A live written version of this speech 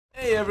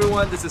Hey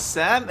everyone, this is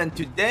Sam, and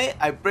today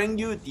I bring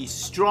you the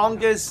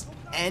strongest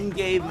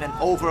endgame and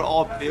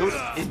overall build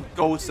in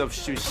Ghost of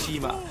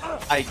Tsushima.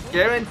 I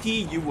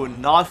guarantee you will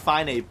not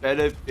find a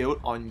better build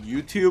on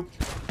YouTube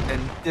than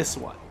this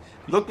one.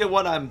 Look at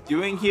what I'm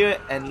doing here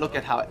and look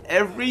at how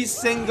every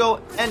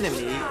single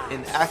enemy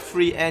in Act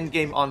 3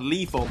 endgame on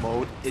lethal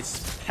mode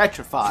is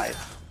petrified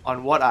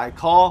on what I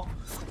call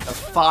the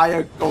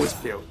Fire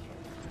Ghost build.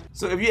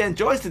 So if you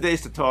enjoyed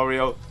today's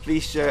tutorial,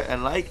 please share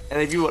and like,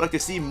 and if you would like to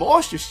see more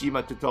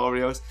Tsushima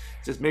tutorials,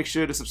 just make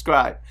sure to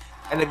subscribe.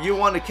 And if you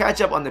want to catch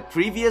up on the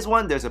previous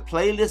one, there's a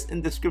playlist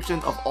in the description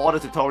of all the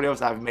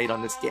tutorials I've made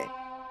on this game.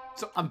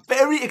 So I'm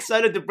very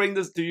excited to bring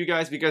this to you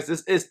guys because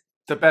this is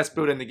the best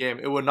build in the game.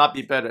 It will not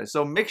be better.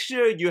 So make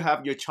sure you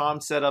have your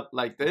charm set up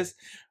like this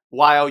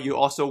while you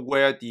also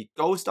wear the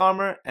ghost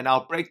armor, and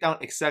I'll break down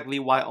exactly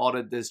why all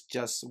of this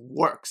just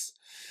works.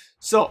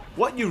 So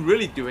what you're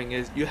really doing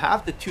is you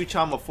have the 2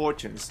 Charm of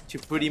Fortunes to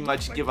pretty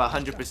much give a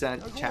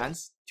 100%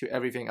 chance to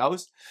everything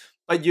else,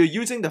 but you're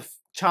using the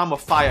Charm of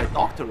Fire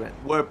Doctrine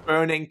where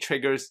burning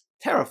triggers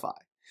Terrify.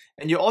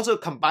 And you're also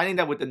combining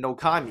that with the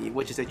Nokami,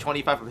 which is a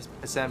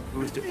 25%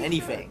 boost to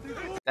anything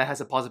that has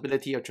a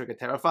possibility of trigger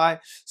Terrify.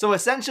 So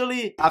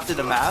essentially, after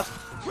the math,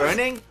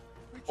 burning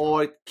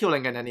or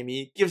killing an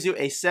enemy gives you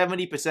a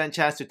 70%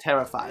 chance to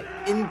Terrify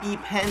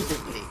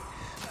independently.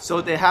 So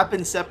they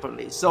happen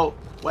separately. So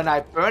when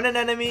I burn an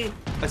enemy,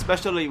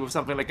 especially with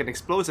something like an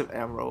explosive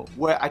arrow,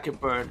 where I can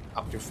burn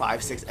up to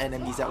 5-6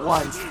 enemies at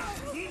once,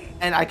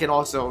 and I can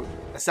also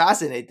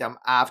assassinate them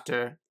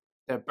after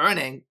they're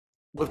burning,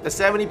 with the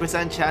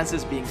 70%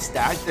 chances being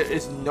stacked, there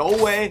is no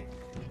way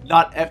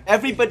not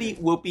everybody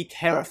will be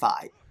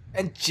terrified.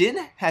 And Jin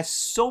has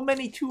so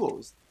many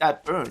tools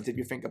that burns if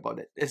you think about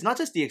it. It's not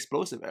just the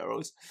explosive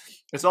arrows.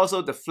 It's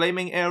also the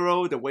flaming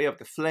arrow, the way of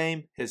the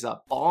flame, his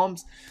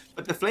bombs.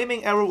 But the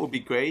flaming arrow will be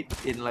great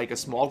in like a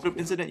small group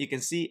incident. You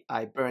can see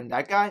I burn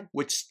that guy,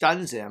 which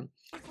stuns him.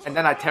 And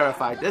then I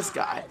terrify this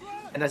guy.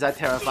 And as I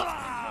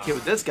kill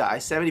this guy,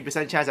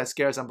 70% chance I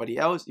scare somebody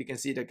else. You can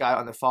see the guy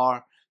on the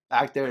far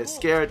back there is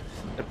scared.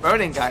 The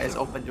burning guy is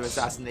open to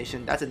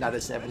assassination. That's another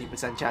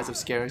 70% chance of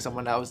scaring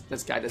someone else.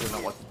 This guy doesn't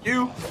know what to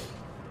do.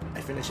 I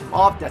finish him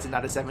off, that's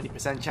another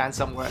 70% chance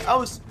somewhere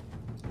else.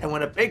 And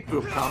when a big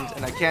group comes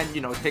and I can't,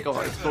 take an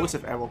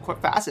explosive arrow quick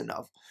fast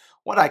enough,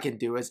 what I can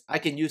do is I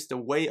can use the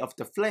Way of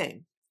the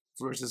Flame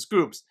versus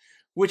groups,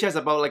 which has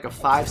about like a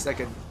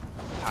 5-second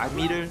time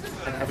meter,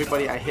 and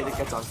everybody I hit it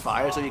gets on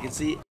fire. So you can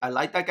see I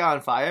light that guy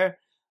on fire,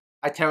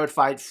 I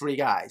terrified 3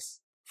 guys.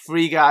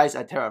 3 guys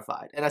are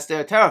terrified. And as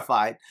they're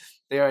terrified,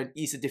 they are an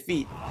easy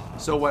defeat.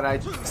 So when I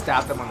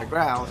stab them on the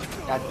ground,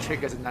 that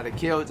triggers another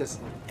kill. Just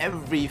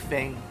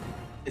everything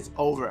is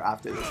over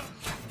after this.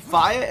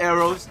 Fire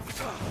arrows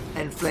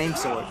and flame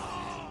sword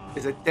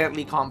is a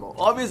deadly combo.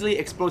 Obviously,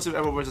 explosive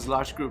arrow versus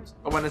large groups,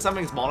 but when it's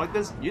something small like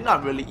this, you're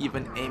not really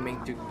even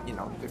aiming to,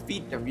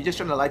 defeat them. You're just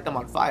trying to light them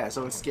on fire,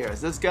 so it scares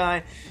this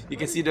guy. You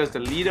can see there's the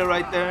leader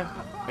right there.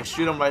 I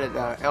shoot him right at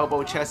the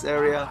elbow chest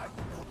area,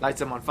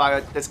 lights him on fire.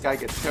 This guy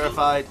gets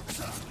terrified,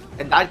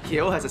 and that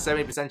kill has a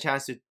 70%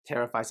 chance to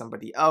terrify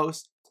somebody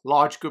else.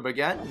 Large group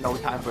again, no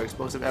time for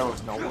explosive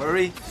arrows, no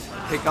worry.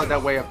 Pick out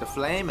that Way of the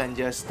Flame and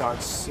just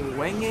start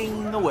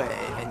swinging away.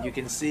 And you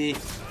can see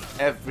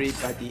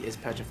everybody is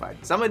petrified.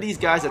 Some of these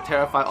guys are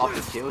terrified of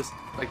the kills.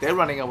 Like, they're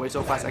running away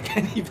so fast I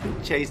can't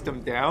even chase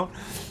them down.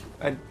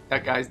 And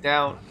that guy's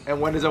down.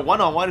 And when there's a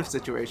one-on-one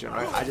situation,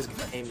 right, I just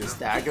aim the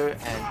stagger,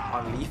 and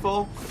on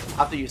lethal,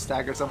 after you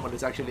stagger someone,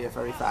 it's actually a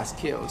very fast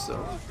kill.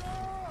 So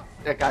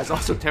that guy's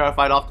also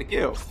terrified of the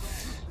kill.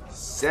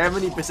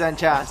 70%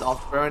 chance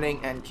of burning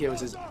and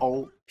kills is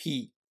OP.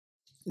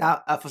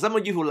 Now, for some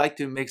of you who like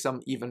to make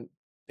some even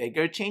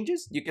bigger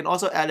changes, you can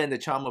also add in the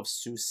Charm of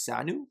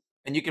Susanu,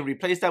 and you can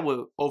replace that with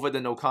over the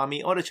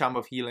Nokami or the Charm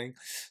of Healing.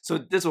 So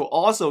this will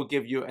also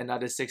give you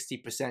another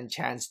 60%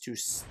 chance to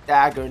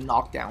stagger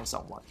knock down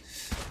someone.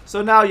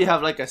 So now you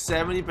have like a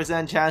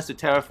 70% chance to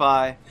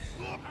terrify,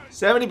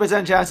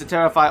 70% chance to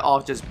terrify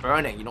off just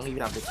burning. You don't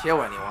even have to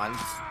kill anyone.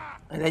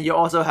 And then you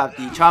also have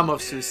the Charm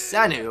of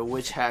Susanu,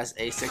 which has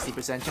a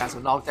 60% chance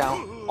of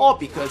knockdown, all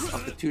because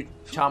of the 2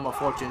 Charm of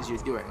Fortunes you're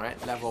doing, right?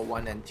 Level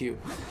 1 and 2.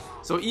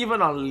 So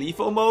even on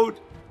lethal mode,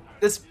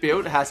 this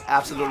build has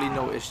absolutely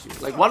no issue.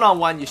 Like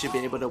one-on-one, you should be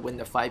able to win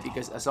the fight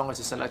because as long as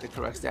you select the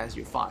correct stance,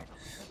 you're fine.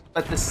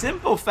 But the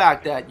simple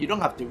fact that you don't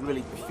have to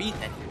really defeat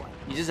anyone,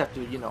 you just have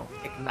to,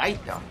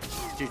 ignite them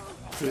to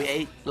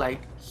create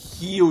like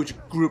huge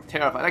group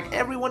terrified. Like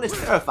everyone is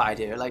terrified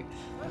here. Like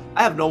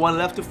I have no one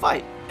left to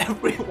fight.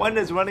 Everyone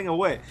is running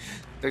away.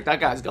 Like that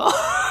guy's gone.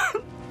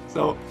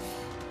 So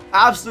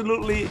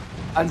absolutely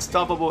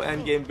unstoppable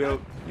endgame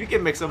build. You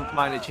can make some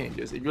minor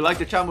changes. If you like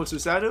the Charm of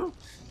Susanu,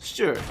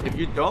 sure. If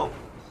you don't,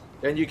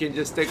 then you can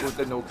just stick with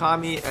the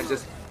Nokami and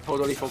just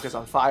totally focus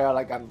on fire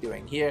like I'm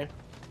doing here.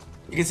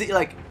 You can see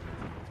like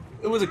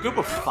it was a group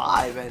of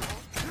 5 and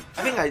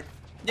I think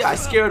I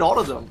scared all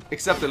of them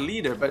except the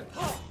leader, but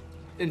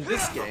in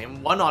this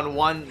game,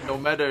 one-on-one, no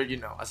matter,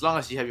 as long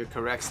as you have your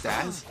correct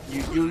stance,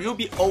 you'll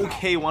be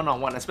okay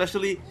one-on-one,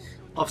 especially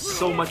of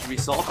so much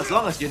resolve. As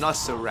long as you're not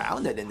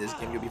surrounded in this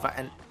game, you'll be fine.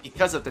 And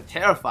because of the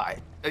Terrify,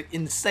 the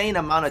insane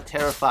amount of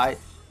Terrify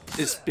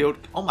this build,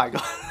 oh my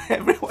god,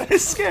 everyone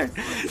is scared.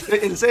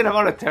 The insane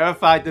amount of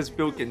Terrify this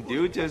build can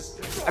do,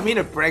 I mean,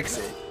 it breaks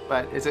it,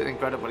 but is it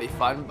incredibly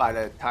fun by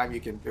the time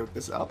you can build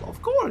this up?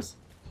 Of course.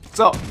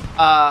 So,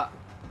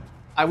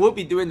 I will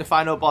be doing the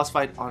final boss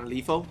fight on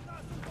Lethal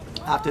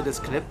after this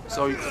clip,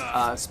 so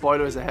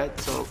spoilers ahead,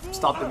 so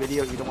stop the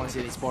video if you don't want to see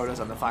any spoilers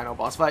on the final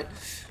boss fight.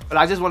 But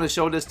I just want to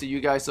show this to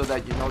you guys so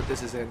that you know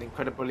this is an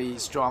incredibly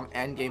strong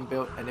endgame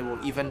build and it will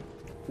even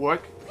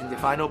work in the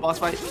final boss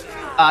fight.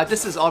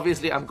 This is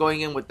obviously, I'm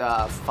going in with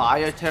the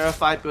Fire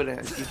Terrify build, and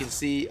as you can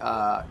see,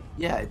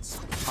 yeah, it's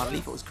on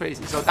Lethal, it's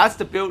crazy. So that's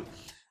the build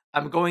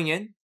I'm going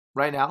in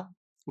right now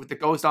with the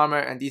Ghost Armor,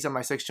 and these are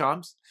my 6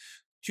 charms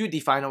to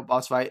the final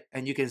boss fight,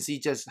 and you can see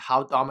just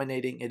how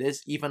dominating it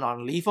is even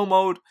on Lethal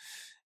mode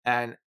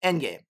and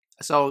endgame.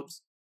 So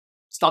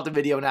stop the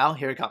video now,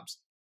 here it comes.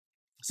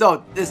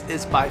 So this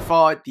is by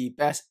far the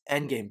best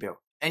endgame build.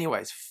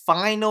 Anyways,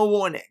 final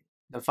warning,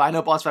 the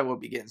final boss fight will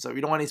begin. So if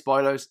you don't want any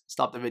spoilers,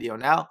 stop the video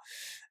now.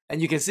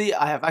 And you can see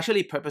I have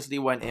actually purposely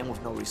went in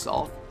with no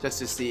resolve just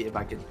to see if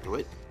I can do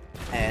it.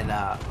 And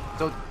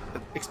so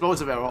the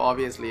explosive arrow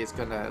obviously is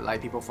gonna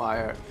light people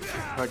fire,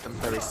 hurt them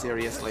very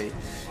seriously,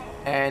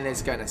 and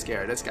it's gonna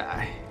scare this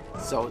guy.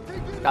 So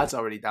that's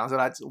already down. So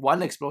that's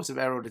 1 explosive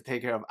arrow to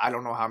take care of I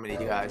don't know how many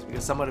guys,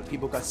 because some of the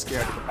people got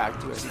scared at the back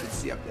too, as you can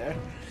see up there.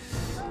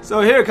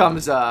 So here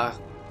comes the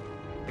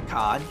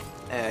Khan,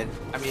 and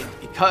I mean,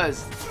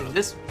 because in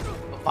this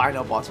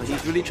final boss fight,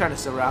 he's really trying to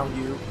surround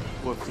you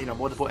with, you know,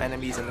 multiple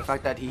enemies, and the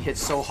fact that he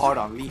hits so hard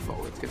on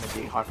Lethal, it's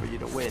gonna be hard for you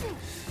to win.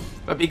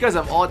 But because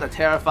of all the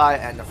Terrify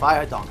and the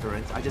Fire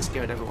Doctrines, I just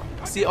scared everyone.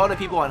 See all the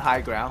people on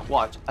high ground?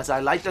 Watch, as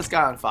I light this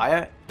guy on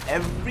fire,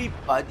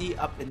 everybody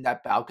up in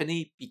that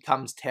balcony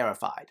becomes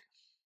terrified.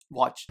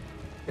 Watch,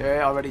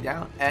 they're already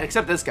down, and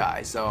except this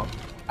guy, so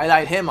I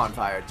light him on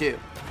fire too.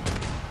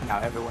 Now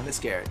everyone is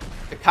scared.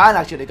 The Khan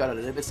actually got a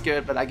little bit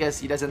scared, but I guess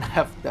he doesn't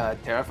have the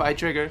Terrify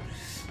trigger.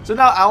 So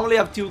now I only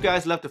have 2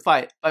 guys left to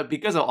fight, but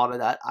because of all of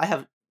that, I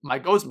have my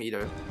ghost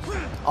meter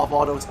of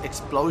all those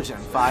explosion,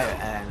 fire,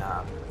 and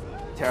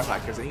Terrify.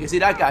 Because you can see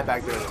that guy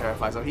back there is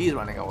terrified, so he's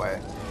running away.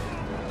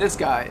 This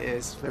guy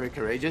is very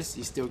courageous,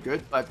 he's still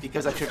good, but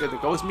because I triggered the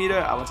ghost meter,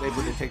 I was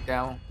able to take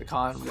down the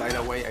Khan right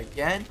away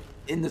again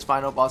in this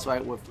final boss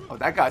fight with, oh,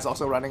 that guy's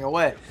also running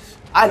away.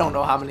 I don't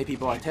know how many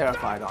people are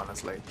terrified,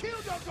 honestly.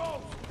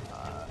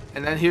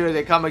 And then here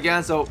they come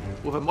again, so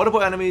with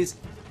multiple enemies,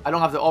 I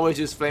don't have to always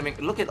use flaming.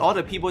 Look at all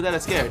the people that are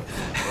scared.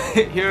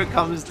 Here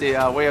comes the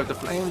way of the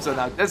flames. So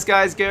now this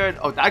guy's scared.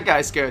 Oh, that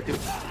guy's scared too.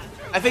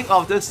 I think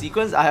of this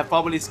sequence, I have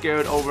probably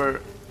scared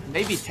over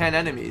maybe 10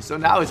 enemies. So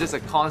now it's just a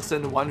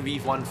constant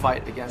 1v1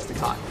 fight against the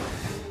Khan.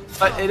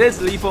 But it is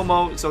lethal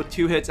mode, so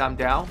 2 hits I'm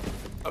down.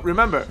 But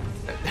remember,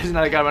 there's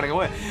another guy running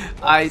away.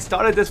 I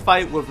started this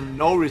fight with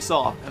no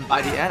resolve, and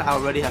by the end I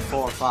already had 4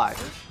 or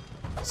 5.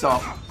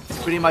 So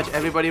pretty much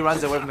everybody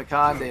runs away from the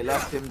Khan. They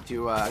left him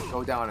to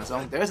go down on his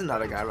own. There's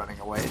another guy running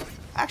away.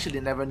 Actually,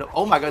 never know.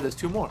 Oh my god, there's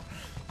 2 more.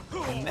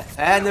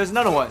 And there's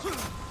another one.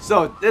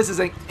 So this is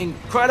an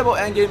incredible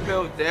endgame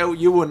build. There,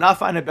 you will not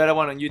find a better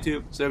one on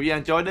YouTube. So if you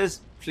enjoyed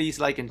this, please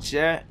like and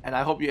share. And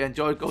I hope you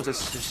enjoyed Ghost of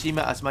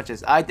Tsushima as much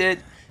as I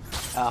did.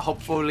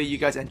 Hopefully you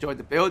guys enjoyed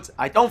the builds.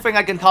 I don't think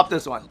I can top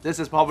this one. This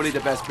is probably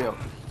the best build.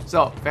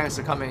 So thanks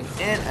for coming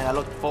in, and I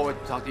look forward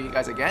to talking to you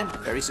guys again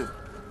very soon.